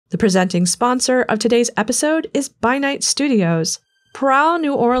The presenting sponsor of today's episode is By Night Studios. Prowl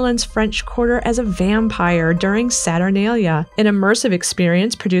New Orleans' French Quarter as a vampire during Saturnalia, an immersive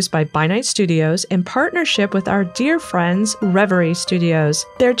experience produced by By Night Studios in partnership with our dear friends Reverie Studios.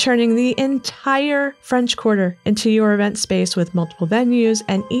 They're turning the entire French Quarter into your event space with multiple venues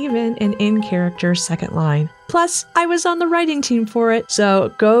and even an in-character second line. Plus, I was on the writing team for it,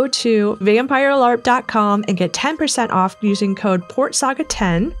 so go to vampirelarp.com and get 10% off using code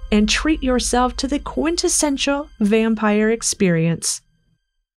PORTSAGA10 and treat yourself to the quintessential vampire experience.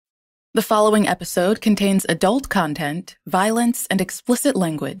 The following episode contains adult content, violence, and explicit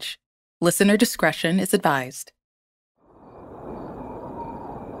language. Listener discretion is advised.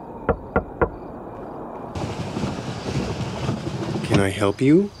 Can I help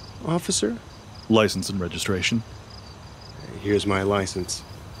you, officer? License and registration. Here's my license.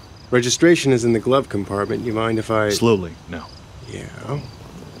 Registration is in the glove compartment. You mind if I... Slowly, no. Yeah.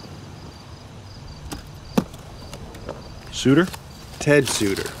 Suitor? Ted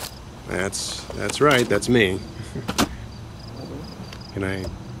Suitor. That's right, that's me. Can I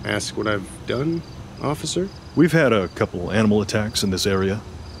ask what I've done, officer? We've had a couple animal attacks in this area.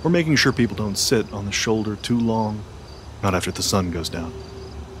 We're making sure people don't sit on the shoulder too long. Not after the sun goes down.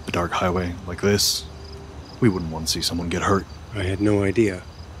 A dark highway like this, we wouldn't want to see someone get hurt. I had no idea.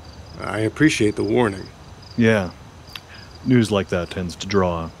 I appreciate the warning. Yeah. News like that tends to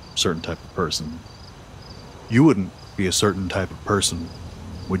draw a certain type of person. You wouldn't be a certain type of person,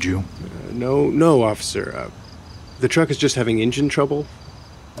 would you? No, officer. The truck is just having engine trouble.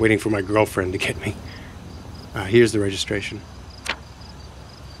 Waiting for my girlfriend to get me. Here's the registration.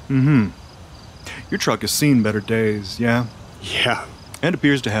 Mm-hmm. Your truck has seen better days, yeah? Yeah. And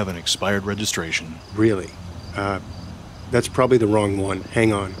appears to have an expired registration. Really? That's probably the wrong one.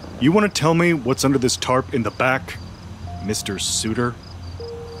 Hang on. You want to tell me what's under this tarp in the back, Mr. Suitor?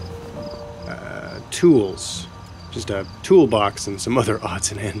 Tools. Just a toolbox and some other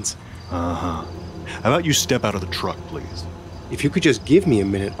odds and ends. Uh-huh. How about you step out of the truck, please? If you could just give me a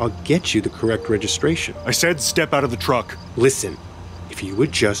minute, I'll get you the correct registration. I said step out of the truck. Listen, if you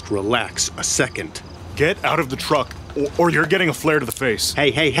would just relax a second. Get out of the truck, or you're getting a flare to the face.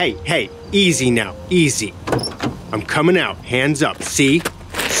 Hey. Easy now, easy. I'm coming out, hands up. See?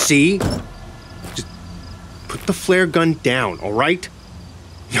 Just put the flare gun down, all right?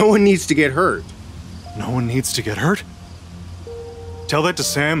 No one needs to get hurt. No one needs to get hurt? Tell that to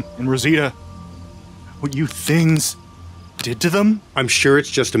Sam and Rosita. What you things did to them? I'm sure it's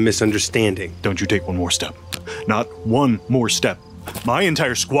just a misunderstanding. Don't you take one more step. Not one more step. My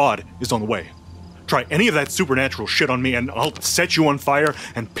entire squad is on the way. Try any of that supernatural shit on me and I'll set you on fire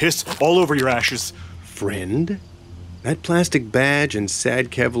and piss all over your ashes. Friend, that plastic badge and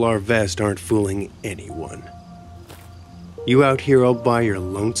sad Kevlar vest aren't fooling anyone. You out here all by your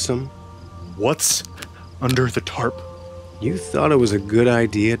lonesome? What's under the tarp? You thought it was a good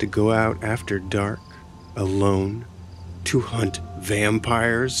idea to go out after dark, alone, to hunt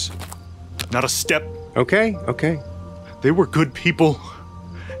vampires? Not a step. Okay. They were good people,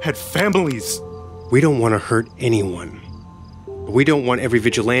 had families. We don't want to hurt anyone. But we don't want every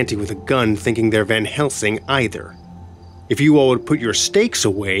vigilante with a gun thinking they're Van Helsing either. If you all would put your stakes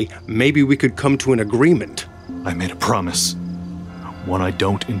away, maybe we could come to an agreement. I made a promise. One I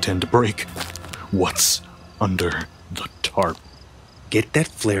don't intend to break. What's under the tarp? Get that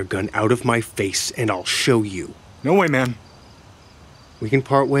flare gun out of my face and I'll show you. No way, man. We can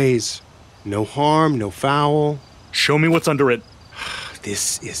part ways. No harm, no foul. Show me what's under it.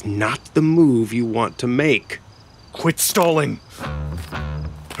 This is not the move you want to make. Quit stalling.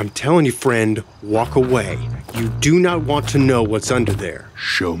 I'm telling you, friend, walk away. You do not want to know what's under there.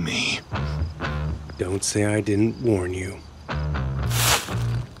 Show me. Don't say I didn't warn you.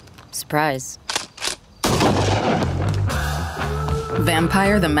 Surprise.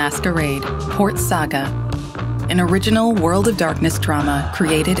 Vampire the Masquerade, Port Saga. An original World of Darkness drama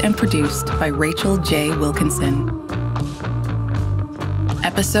created and produced by Rachel J. Wilkinson.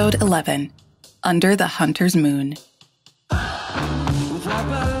 Episode 11, Under the Hunter's Moon.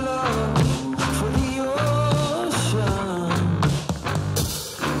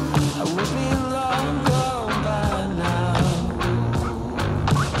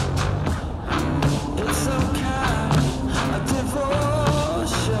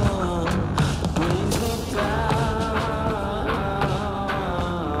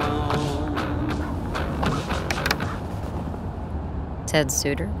 Ted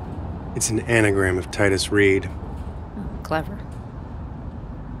Suitor? It's an anagram of Titus Reed. Oh, clever.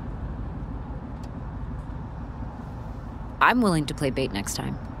 I'm willing to play bait next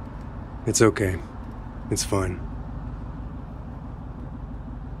time. It's okay. It's fun.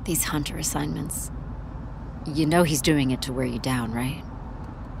 These hunter assignments. You know he's doing it to wear you down, right?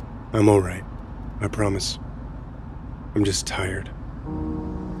 I'm alright. I promise. I'm just tired.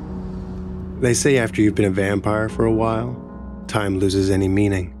 They say after you've been a vampire for a while, time loses any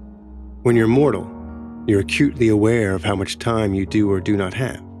meaning. When you're mortal, you're acutely aware of how much time you do or do not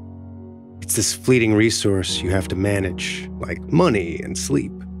have. It's this fleeting resource you have to manage, like money and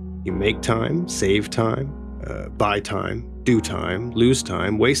sleep. You make time, save time, buy time, do time, lose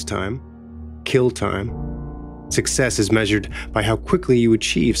time, waste time, kill time. Success is measured by how quickly you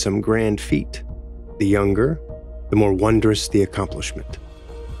achieve some grand feat. The younger, the more wondrous the accomplishment.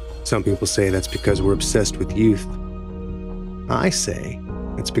 Some people say that's because we're obsessed with youth. I say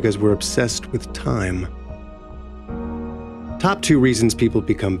it's because we're obsessed with time. Top 2 reasons people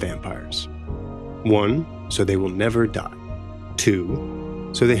become vampires. 1, so they will never die.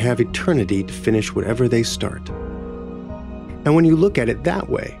 2, so they have eternity to finish whatever they start. And when you look at it that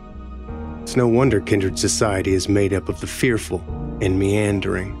way, it's no wonder kindred society is made up of the fearful and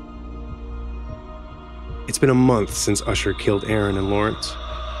meandering. It's been a month since Usher killed Aaron and Lawrence.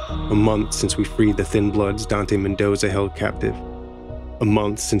 A month since we freed the Thin Bloods Dante Mendoza held captive. A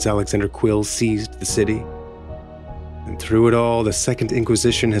month since Alexander Quill seized the city. And through it all, the Second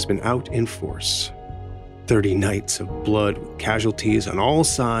Inquisition has been out in force. 30 nights of blood with casualties on all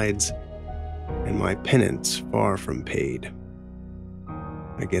sides, and my penance far from paid.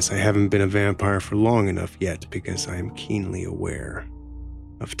 I guess I haven't been a vampire for long enough yet because I am keenly aware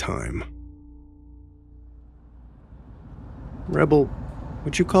of time. Rebel,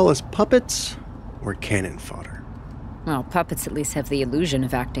 would you call us puppets or cannon fodder? Well, puppets at least have the illusion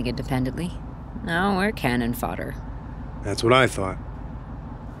of acting independently. No, we're cannon fodder. That's what I thought.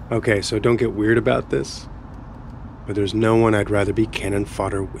 Okay, so don't get weird about this, but there's no one I'd rather be cannon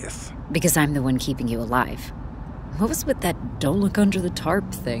fodder with. Because I'm the one keeping you alive. What was with that don't look under the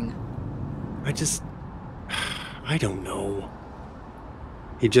tarp thing? I don't know.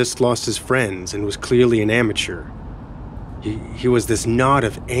 He just lost his friends and was clearly an amateur. He was this knot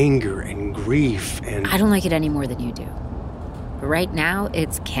of anger and grief and... I don't like it any more than you do. But right now,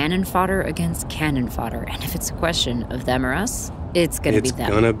 it's cannon fodder against cannon fodder, and if it's a question of them or us, it's gonna be them. It's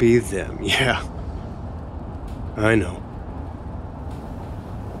gonna be them, yeah. I know.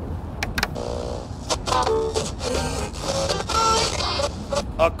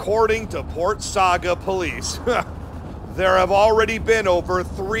 According to Port Saga police, there have already been over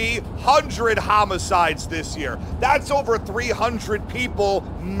 300 homicides this year. That's over 300 people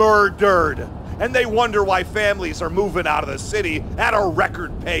murdered. And they wonder why families are moving out of the city at a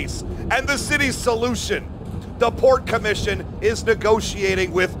record pace. And the city's solution, the Port Commission is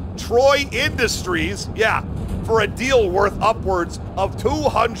negotiating with Troy Industries, for a deal worth upwards of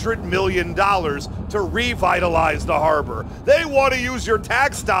 $200 million to revitalize the harbor. They want to use your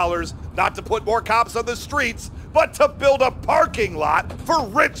tax dollars not to put more cops on the streets, but to build a parking lot for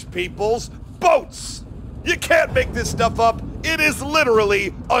rich people's boats. You can't make this stuff up. It is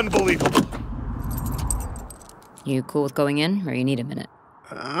literally unbelievable. You cool with going in, or you need a minute?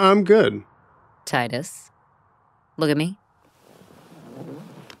 I'm good. Titus, look at me.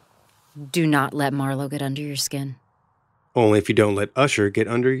 Do not let Marlowe get under your skin. Only if you don't let Usher get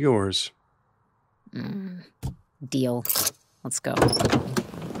under yours. Deal. Let's go.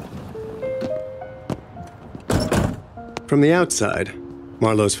 From the outside,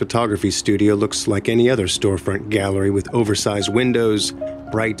 Marlowe's photography studio looks like any other storefront gallery with oversized windows,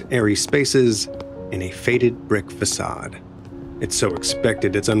 bright, airy spaces, and a faded brick facade. It's so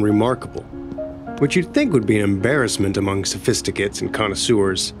expected it's unremarkable, which you'd think would be an embarrassment among sophisticates and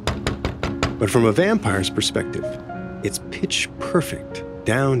connoisseurs. But from a vampire's perspective, it's pitch perfect,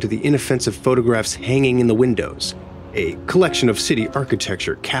 down to the inoffensive photographs hanging in the windows, a collection of city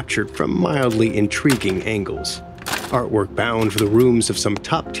architecture captured from mildly intriguing angles. Artwork bound for the rooms of some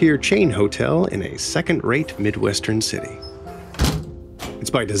top-tier chain hotel in a second-rate Midwestern city.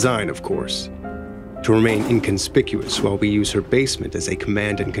 It's by design, of course, to remain inconspicuous while we use her basement as a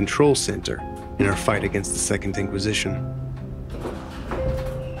command and control center in our fight against the Second Inquisition.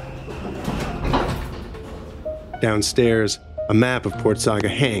 Downstairs, a map of Port Saga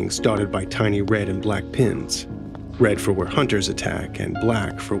hangs, dotted by tiny red and black pins. Red for where hunters attack, and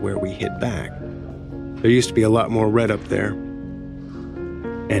black for where we hit back. There used to be a lot more red up there.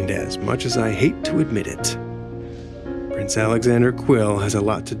 And as much as I hate to admit it, Prince Alexander Quill has a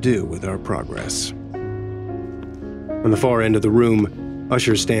lot to do with our progress. On the far end of the room,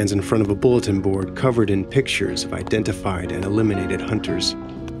 Usher stands in front of a bulletin board covered in pictures of identified and eliminated hunters.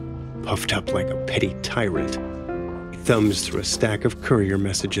 Puffed up like a petty tyrant, he thumbs through a stack of courier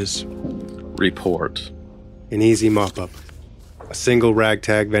messages. Report. An easy mop-up. A single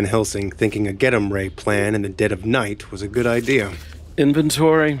ragtag Van Helsing thinking a get-em ray plan in the dead of night was a good idea.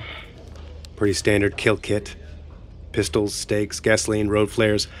 Inventory. Pretty standard kill kit. Pistols, stakes, gasoline, road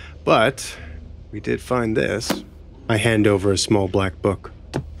flares. But we did find this. I hand over a small black book.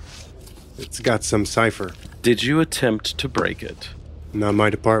 It's got some cipher. Did you attempt to break it? Not my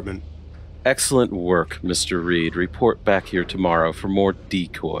department. Excellent work, Mr. Reed. Report back here tomorrow for more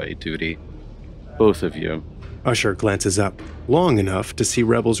decoy duty. Both of you. Usher glances up, long enough to see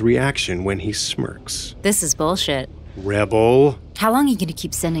Rebel's reaction when he smirks. This is bullshit. Rebel? How long are you going to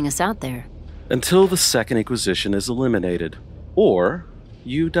keep sending us out there? Until the Second Inquisition is eliminated. Or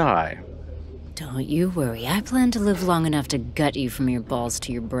you die. Don't you worry. I plan to live long enough to gut you from your balls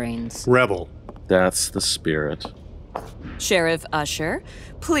to your brains. Rebel. That's the spirit. Sheriff Usher,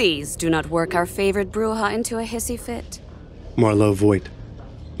 please do not work our favorite Bruja into a hissy fit. Marlowe Voigt.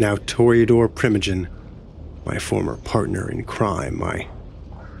 Now Toreador Primogen. My former partner in crime.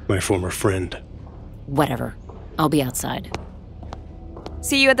 My former friend. Whatever. I'll be outside.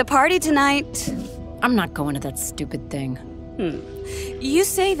 See you at the party tonight. I'm not going to that stupid thing. You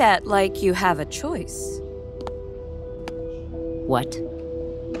say that like you have a choice. What?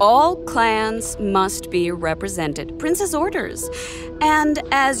 All clans must be represented. Prince's orders. And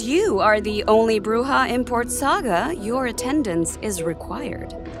as you are the only Bruja in Port Saga, your attendance is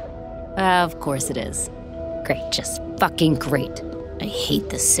required. Of course it is. Great, just fucking great. I hate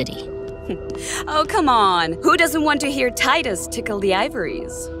this city. Oh, come on. Who doesn't want to hear Titus tickle the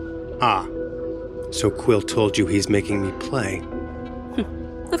ivories? Ah. So Quill told you he's making me play.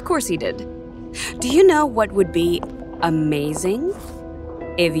 Of course he did. Do you know what would be amazing?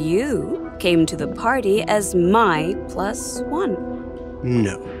 If you came to the party as my +1.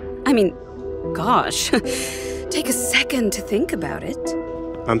 No. I mean, gosh. Take a second to think about it.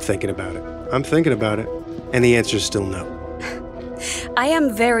 I'm thinking about it. And the answer's still no. I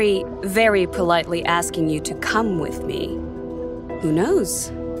am very, very politely asking you to come with me. Who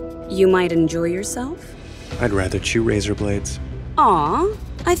knows? You might enjoy yourself? I'd rather chew razor blades. Aw,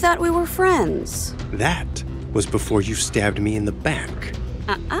 I thought we were friends. That was before you stabbed me in the back.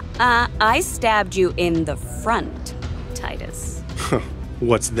 I stabbed you in the front, Titus.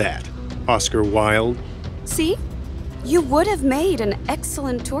 What's that? Oscar Wilde? See? You would have made an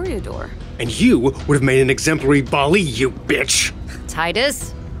excellent Toreador. And you would have made an exemplary Bali, you bitch!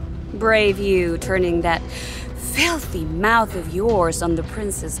 Titus? Brave you, turning that filthy mouth of yours on the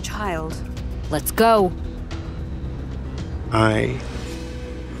prince's child. Let's go. I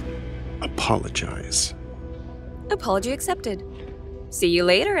apologize. Apology accepted. See you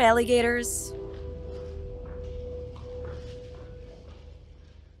later, alligators.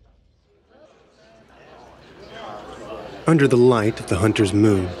 Under the light of the hunter's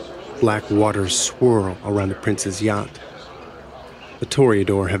moon, black waters swirl around the prince's yacht. The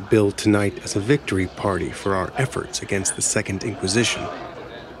Toreador have billed tonight as a victory party for our efforts against the Second Inquisition.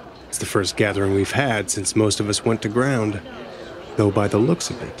 It's the first gathering we've had since most of us went to ground, though by the looks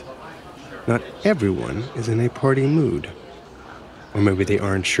of it, not everyone is in a party mood. Or maybe they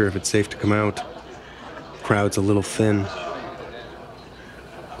aren't sure if it's safe to come out. The crowd's a little thin.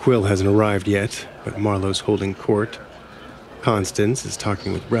 Quill hasn't arrived yet, but Marlowe's holding court. Constance is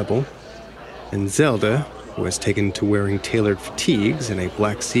talking with Rebel, and Zelda, who has taken to wearing tailored fatigues and a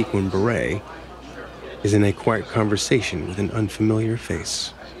black sequin beret, is in a quiet conversation with an unfamiliar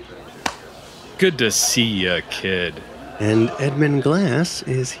face. Good to see ya, kid. And Edmund Glass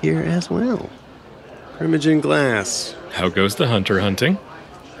is here as well. Primogen Glass. How goes the hunter hunting?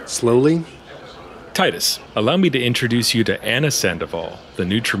 Slowly. Titus, allow me to introduce you to Anna Sandoval, the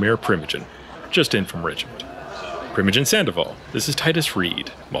new Tremere Primogen, just in from Richmond. Primogen Sandoval, this is Titus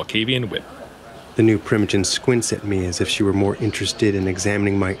Reed, Malkavian Whip. The new Primogen squints at me as if she were more interested in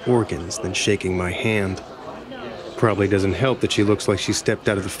examining my organs than shaking my hand. Probably doesn't help that she looks like she stepped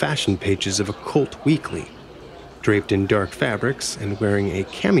out of the fashion pages of a cult weekly, draped in dark fabrics and wearing a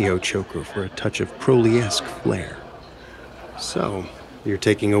cameo choker for a touch of Crowley-esque flair. So, you're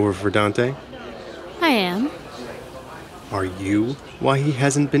taking over for Dante? I am. Are you why he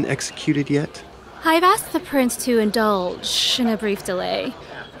hasn't been executed yet? I've asked the prince to indulge in a brief delay,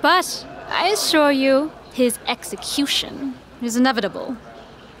 but I assure you, his execution is inevitable.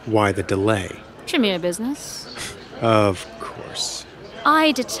 Why the delay? Tremere business. Of course.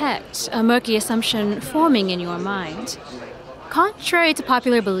 I detect a murky assumption forming in your mind. Contrary to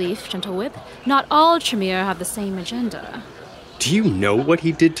popular belief, Gentle Whip, not all Tremere have the same agenda. Do you know what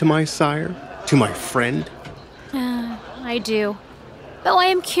he did to my sire? To my friend? I do. Though I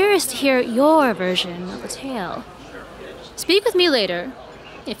am curious to hear your version of the tale. Speak with me later,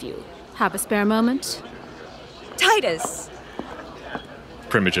 if you have a spare moment. Titus,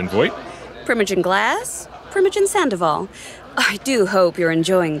 Primogen Voigt. Primogen Glass, Primogen Sandoval. I do hope you're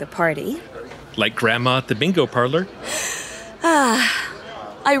enjoying the party. Like Grandma at the bingo parlor.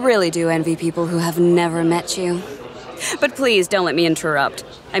 I really do envy people who have never met you. But please don't let me interrupt.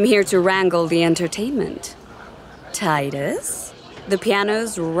 I'm here to wrangle the entertainment. Titus, the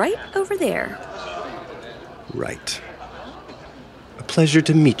piano's right over there. Right. A pleasure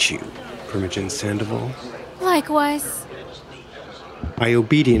to meet you, Primogen Sandoval. Likewise. I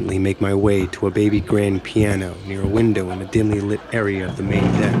obediently make my way to a baby grand piano near a window in a dimly lit area of the main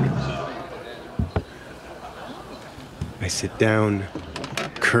deck. I sit down,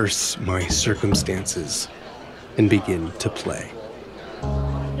 curse my circumstances, and begin to play.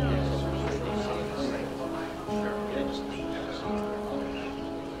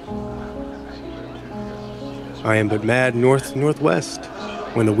 I am but mad north-northwest.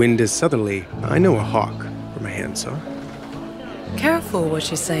 When the wind is southerly, I know a hawk where my hands are. Careful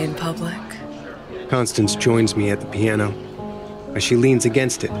what you say in public. Constance joins me at the piano. As she leans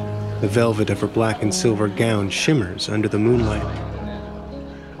against it, the velvet of her black and silver gown shimmers under the moonlight.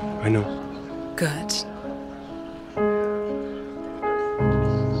 I know. Good.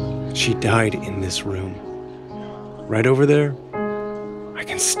 She died in this room. Right over there, I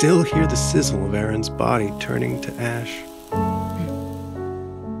can still hear the sizzle of Aaron's body turning to ash.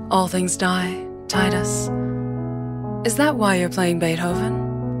 All things die, Titus. Is that why you're playing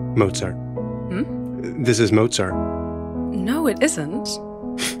Beethoven? Mozart. This is Mozart. No, it isn't.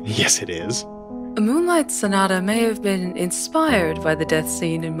 Yes, it is. A Moonlight Sonata may have been inspired by the death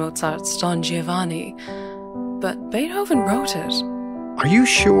scene in Mozart's Don Giovanni, but Beethoven wrote it. Are you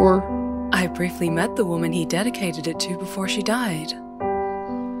sure? I briefly met the woman he dedicated it to before she died.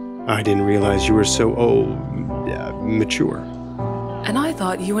 I didn't realize you were so, mature. And I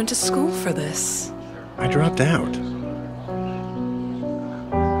thought you went to school for this. I dropped out.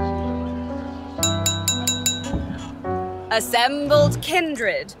 Assembled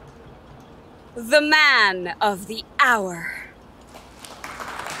kindred. The man of the hour.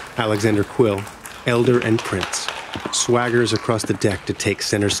 Alexander Quill, elder and prince, swaggers across the deck to take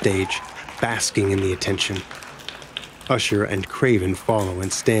center stage, basking in the attention. Usher and Craven follow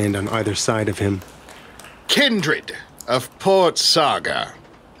and stand on either side of him. Kindred of Port Saga.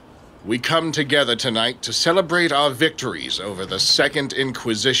 We come together tonight to celebrate our victories over the Second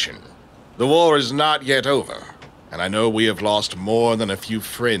Inquisition. The war is not yet over, and I know we have lost more than a few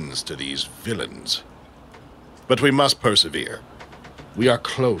friends to these villains. But we must persevere. We are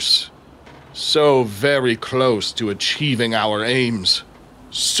close. So very close to achieving our aims.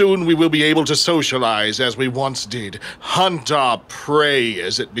 Soon we will be able to socialize as we once did, hunt our prey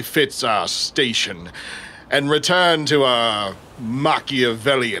as it befits our station, and return to our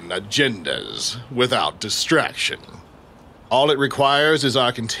Machiavellian agendas without distraction. All it requires is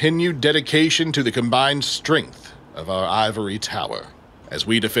our continued dedication to the combined strength of our ivory tower. As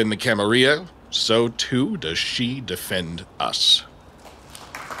we defend the Camarilla, so too does she defend us.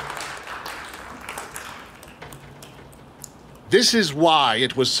 This is why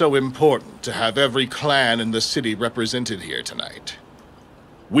it was so important to have every clan in the city represented here tonight.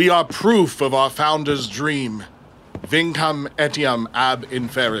 We are proof of our founder's dream, Vincam etiam ab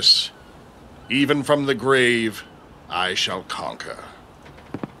inferis. Even from the grave, I shall conquer.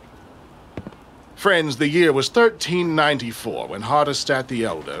 Friends, the year was 1394 when Hardestat the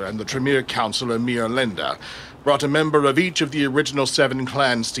Elder and the Tremere Councillor Mermelstein brought a member of each of the original 7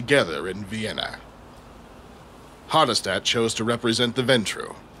 clans together in Vienna. Hardestat chose to represent the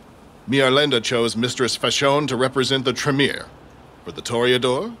Ventru. Mermelstein chose Mistress Fachon to represent the Tremere. For the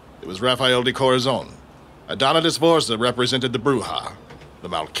Toreador, it was Raphael de Corazon. Adonidas Vorza represented the Bruja. The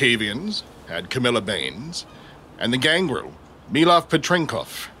Malkavians had Camilla Baines. And the Gangrel, Milov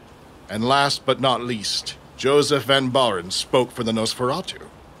Petrenkov. And last but not least, Joseph Van Baren spoke for the Nosferatu.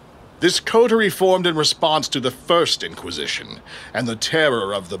 This coterie formed in response to the First Inquisition and the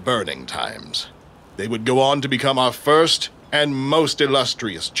terror of the Burning Times. They would go on to become our first and most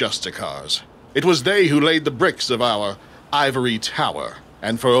illustrious Justicars. It was they who laid the bricks of our ivory tower,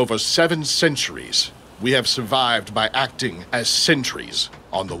 and for over 7 centuries, we have survived by acting as sentries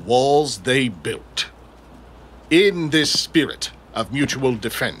on the walls they built. In this spirit of mutual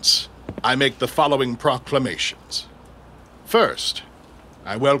defense, I make the following proclamations. First,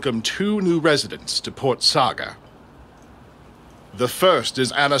 I welcome 2 new residents to Port Saga. The first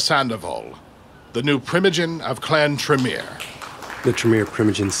is Anna Sandoval, the new Primogen of Clan Tremere. The Tremere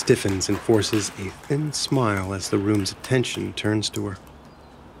Primogen stiffens and forces a thin smile as the room's attention turns to her.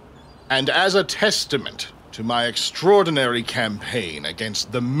 And as a testament to my extraordinary campaign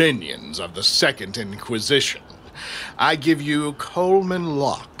against the minions of the Second Inquisition, I give you Coleman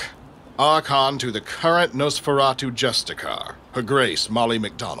Locke, Archon to the current Nosferatu Justicar, Her Grace Molly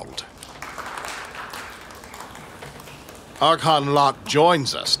MacDonald. Archon Locke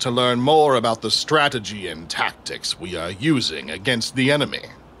joins us to learn more about the strategy and tactics we are using against the enemy.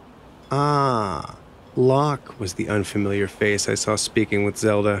 Ah, Locke was the unfamiliar face I saw speaking with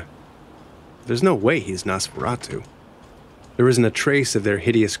Zelda. There's no way he's Nosferatu. There isn't a trace of their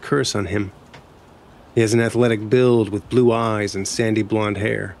hideous curse on him. He has an athletic build with blue eyes and sandy blonde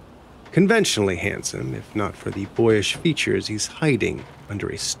hair. Conventionally handsome, if not for the boyish features he's hiding under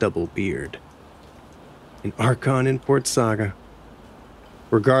a stubble beard. An Archon in Port Saga.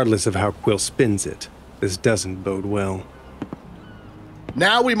 Regardless of how Quill spins it, this doesn't bode well.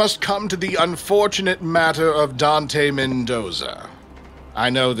 Now we must come to the unfortunate matter of Dante Mendoza. I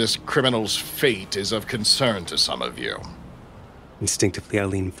know this criminal's fate is of concern to some of you. Instinctively, I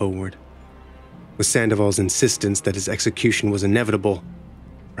lean forward. With Sandoval's insistence that his execution was inevitable,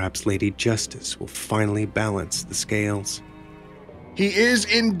 perhaps Lady Justice will finally balance the scales. He is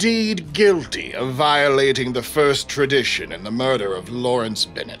indeed guilty of violating the first tradition in the murder of Lawrence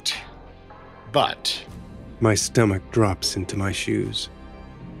Bennett. But... My stomach drops into my shoes.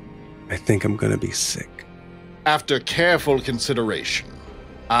 I think I'm gonna be sick. After careful consideration,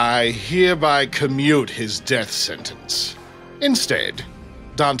 I hereby commute his death sentence. Instead,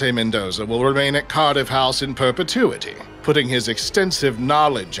 Dante Mendoza will remain at Cardiff House in perpetuity, putting his extensive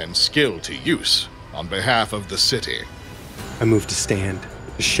knowledge and skill to use on behalf of the city. I move to stand,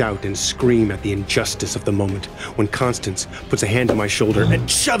 to shout and scream at the injustice of the moment, when Constance puts a hand on my shoulder and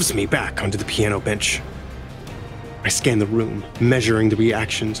shoves me back onto the piano bench. I scan the room, measuring the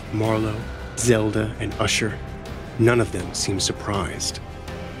reactions of Marlowe, Zelda, and Usher. None of them seem surprised.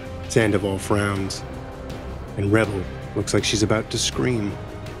 Sandoval frowns, and Rebel looks like she's about to scream.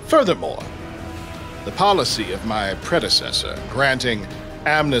 Furthermore, the policy of my predecessor, granting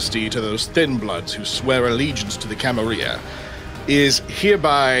amnesty to those thin bloods who swear allegiance to the Camarilla, is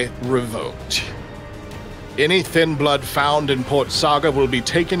hereby revoked. Any thin blood found in Port Saga will be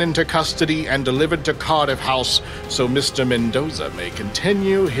taken into custody and delivered to Cardiff House so Mr. Mendoza may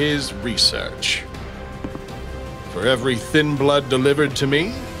continue his research. For every thin blood delivered to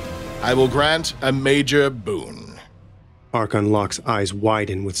me, I will grant a major boon. Archon Locke's eyes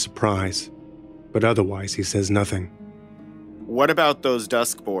widen with surprise, but otherwise he says nothing. What about those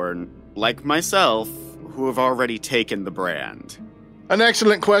Duskborn, like myself, who have already taken the brand? An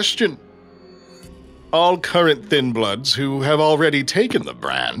excellent question. All current thin bloods who have already taken the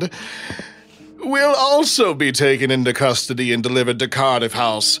brand will also be taken into custody and delivered to Cardiff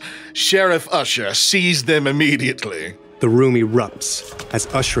House. Sheriff Usher seized them immediately. The room erupts as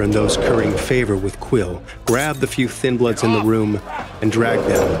Usher and those currying favor with Quill grab the few thin bloods in the room and drag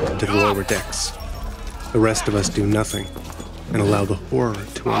them to the lower decks. The rest of us do nothing and allow the horror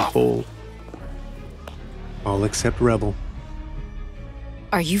to unfold. All except Rebel.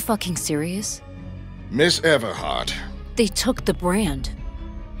 Are you fucking serious? Miss Everhart. They took the brand.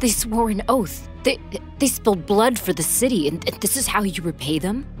 They swore an oath. They spilled blood for the city, and this is how you repay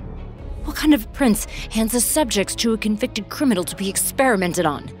them? What kind of prince hands his subjects to a convicted criminal to be experimented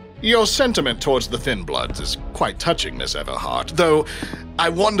on? Your sentiment towards the thin bloods is quite touching, Miss Everhart, though I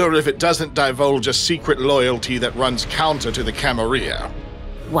wonder if it doesn't divulge a secret loyalty that runs counter to the Camarilla.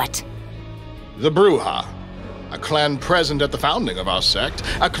 What? The Bruja. A clan present at the founding of our sect,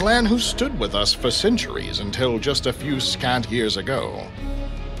 a clan who stood with us for centuries until just a few scant years ago.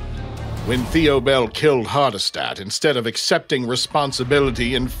 When Theobald killed Hardestat, instead of accepting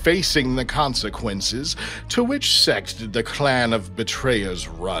responsibility and facing the consequences, to which sect did the clan of betrayers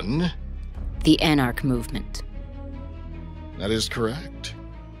run? The Anarch movement. That is correct.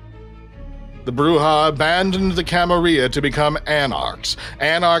 The Bruja abandoned the Camarilla to become Anarchs.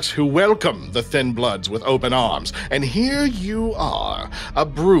 Anarchs who welcome the thin bloods with open arms. And here you are, a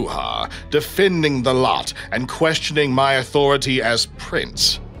Bruja, defending the lot and questioning my authority as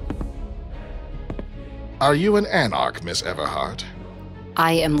prince. Are you an Anarch, Miss Everhart?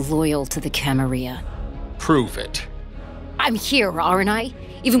 I am loyal to the Camarilla. Prove it. I'm here, aren't I?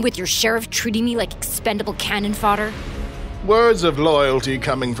 Even with your sheriff treating me like expendable cannon fodder? Words of loyalty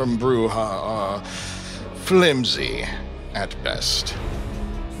coming from Bruja are flimsy at best.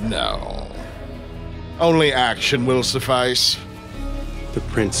 No. Only action will suffice. The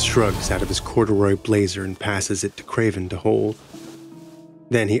prince shrugs out of his corduroy blazer and passes it to Craven to hold.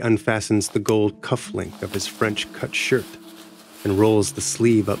 Then he unfastens the gold cufflink of his French-cut shirt and rolls the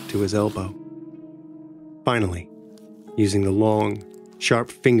sleeve up to his elbow. Finally, using the long,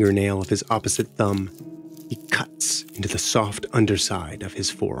 sharp fingernail of his opposite thumb, he cuts into the soft underside of his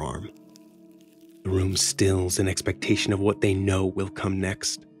forearm. The room stills in expectation of what they know will come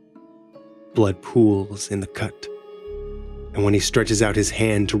next. Blood pools in the cut. And when he stretches out his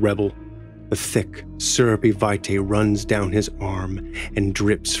hand to Rebel, the thick, syrupy vitae runs down his arm and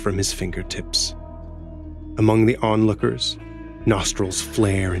drips from his fingertips. Among the onlookers, nostrils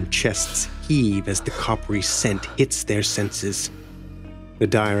flare and chests heave as the coppery scent hits their senses. The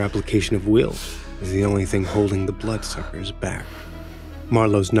dire application of will is the only thing holding the bloodsuckers back.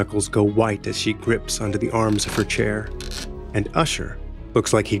 Marlowe's knuckles go white as she grips onto the arms of her chair, and Usher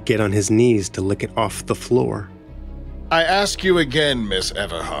looks like he'd get on his knees to lick it off the floor. I ask you again, Miss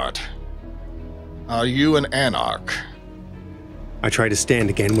Everhart. Are you an anarch? I try to stand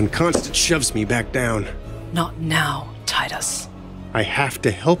again when Constance shoves me back down. Not now, Titus. I have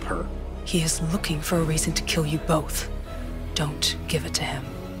to help her. He is looking for a reason to kill you both. Don't give it to him.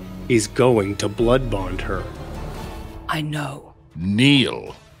 He's going to blood bond her. I know.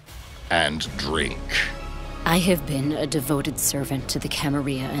 Kneel and drink. I have been a devoted servant to the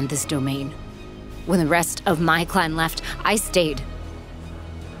Camarilla and this domain. When the rest of my clan left, I stayed.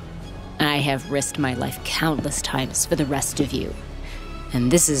 I have risked my life countless times for the rest of you.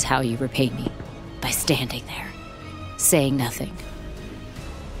 And this is how you repay me. By standing there, saying nothing.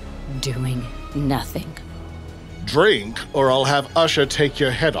 Doing nothing. Drink, or I'll have Usher take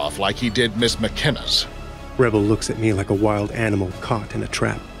your head off like he did Miss McKenna's. Rebel looks at me like a wild animal caught in a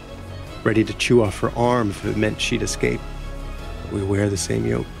trap, ready to chew off her arm if it meant she'd escape. But we wear the same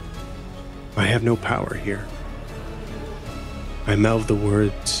yoke. I have no power here. I mouth the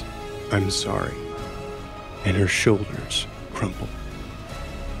words, "I'm sorry," and her shoulders crumple.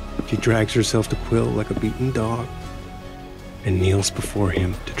 She drags herself to Quill like a beaten dog and kneels before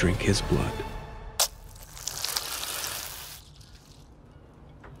him to drink his blood.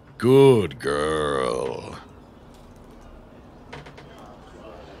 Good girl.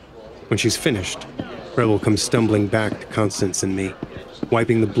 When she's finished, Rebel comes stumbling back to Constance and me,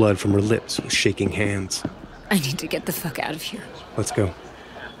 wiping the blood from her lips with shaking hands. I need to get the fuck out of here. Let's go.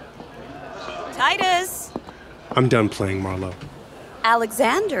 Titus! I'm done playing Marlowe.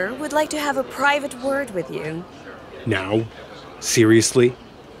 Alexander would like to have a private word with you. Now? Seriously?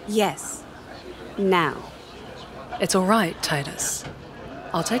 Yes. Now. It's all right, Titus.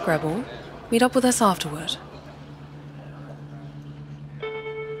 I'll take Rebel. Meet up with us afterward.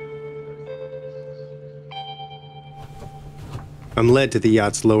 I'm led to the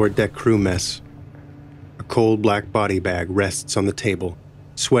yacht's lower deck crew mess. A cold black body bag rests on the table,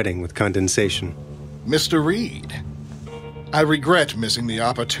 sweating with condensation. Mr. Reed, I regret missing the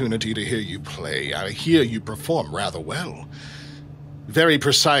opportunity to hear you play. I hear you perform rather well. Very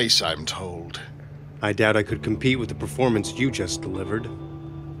precise, I'm told. I doubt I could compete with the performance you just delivered.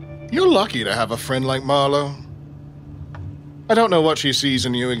 You're lucky to have a friend like Marlowe. I don't know what she sees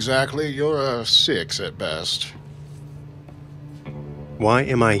in you exactly. You're a 6 at best. Why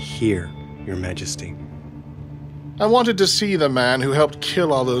am I here, Your Majesty? I wanted to see the man who helped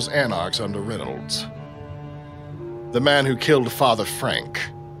kill all those anarchs under Reynolds. The man who killed Father Frank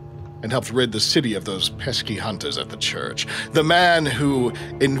and helped rid the city of those pesky hunters at the church. The man who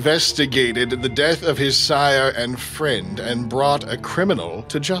investigated the death of his sire and friend and brought a criminal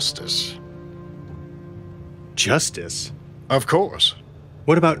to justice. Justice? Of course.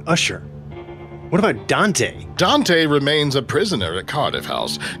 What about Usher? What about Dante? Dante remains a prisoner at Cardiff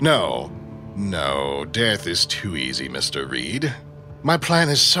House. No, death is too easy, Mr. Reed. My plan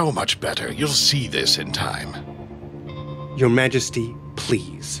is so much better. You'll see this in time. Your Majesty,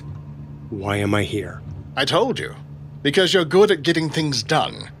 please. Why am I here? I told you. Because you're good at getting things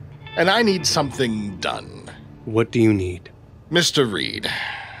done. And I need something done. What do you need? Mr. Reed,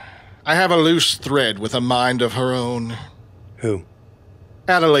 I have a loose thread with a mind of her own. Who?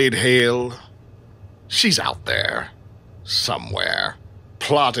 Adelaide Hale. She's out there. Somewhere.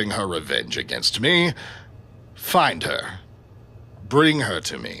 Plotting her revenge against me. Find her. Bring her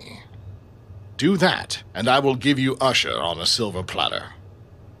to me. Do that, and I will give you Usher on a silver platter.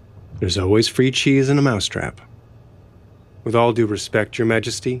 There's always free cheese in a mousetrap. With all due respect, Your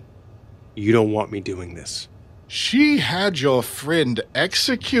Majesty, you don't want me doing this. She had your friend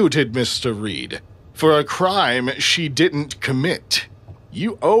executed, Mr. Reed, for a crime she didn't commit.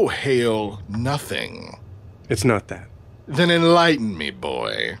 You owe Hale nothing. It's not that. Then enlighten me,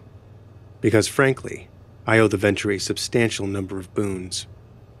 boy. Because frankly, I owe the Venture a substantial number of boons.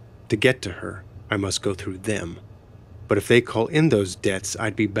 To get to her, I must go through them. But if they call in those debts,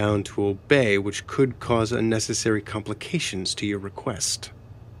 I'd be bound to obey, which could cause unnecessary complications to your request.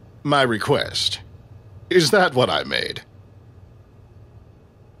 My request? Is that what I made?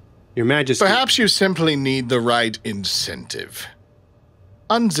 Your Majesty... Perhaps you simply need the right incentive.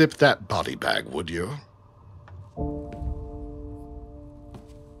 Unzip that body bag, would you?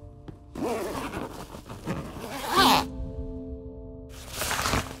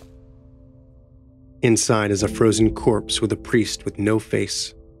 Inside is a frozen corpse with a priest with no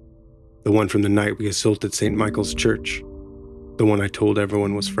face. The one from the night we assaulted St. Michael's Church. The one I told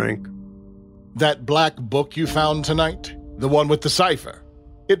everyone was Frank. That black book you found tonight? The one with the cipher?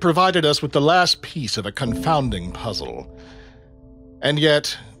 It provided us with the last piece of a confounding puzzle. And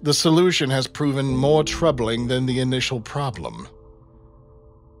yet, the solution has proven more troubling than the initial problem.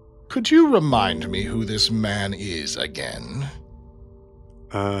 Could you remind me who this man is again?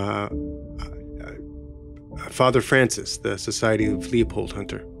 Father Francis, the Society of Leopold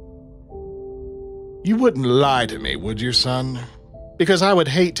Hunter. You wouldn't lie to me, would you, son? Because I would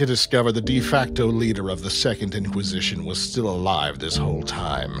hate to discover the de facto leader of the Second Inquisition was still alive this whole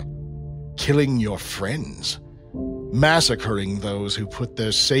time. Killing your friends. Massacring those who put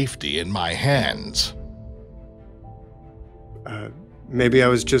their safety in my hands. Maybe I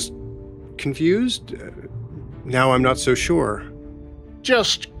was just confused? Now I'm not so sure.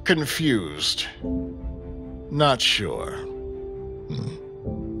 Just confused. Not sure.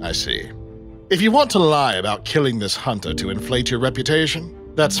 I see. If you want to lie about killing this hunter to inflate your reputation,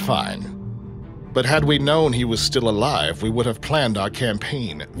 that's fine. But had we known he was still alive, we would have planned our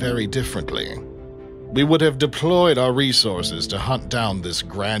campaign very differently. We would have deployed our resources to hunt down this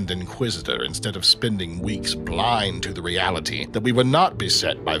Grand Inquisitor instead of spending weeks blind to the reality that we were not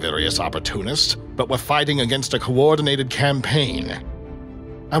beset by various opportunists, but were fighting against a coordinated campaign.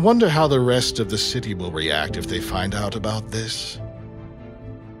 I wonder how the rest of the city will react if they find out about this.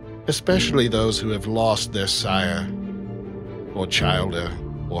 Especially those who have lost their sire, or child,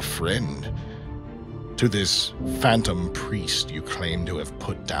 or friend, to this phantom priest you claim to have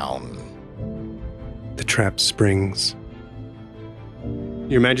put down. The trap springs.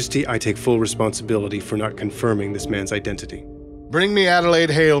 Your Majesty, I take full responsibility for not confirming this man's identity. Bring me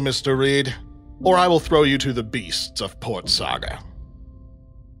Adelaide Hale, Mr. Reed, or I will throw you to the beasts of Port Saga.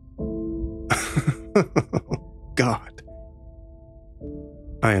 God.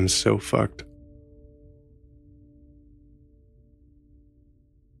 I am so fucked.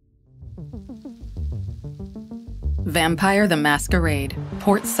 Vampire the Masquerade,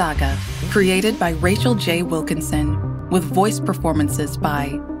 Port Saga, created by Rachel J. Wilkinson, with voice performances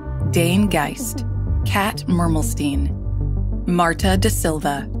by Dain Geist, Kat Mermelstein, Marta da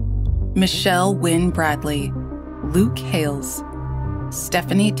Silva, Michelle Wynne Bradley, Luke Hales,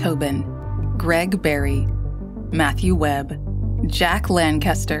 Stephanie Tobin, Greg Berry, Matthew Webb, Jack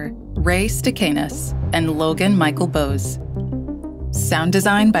Lankester, Ray Stakenas, and Logan Michael Boese. Sound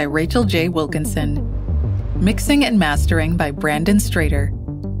design by Rachel J. Wilkinson. Mixing and mastering by Brandon Strader.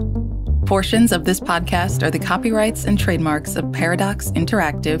 Portions of this podcast are the copyrights and trademarks of Paradox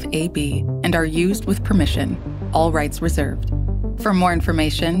Interactive AB and are used with permission. All rights reserved. For more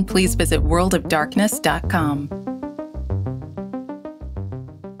information, please visit worldofdarkness.com.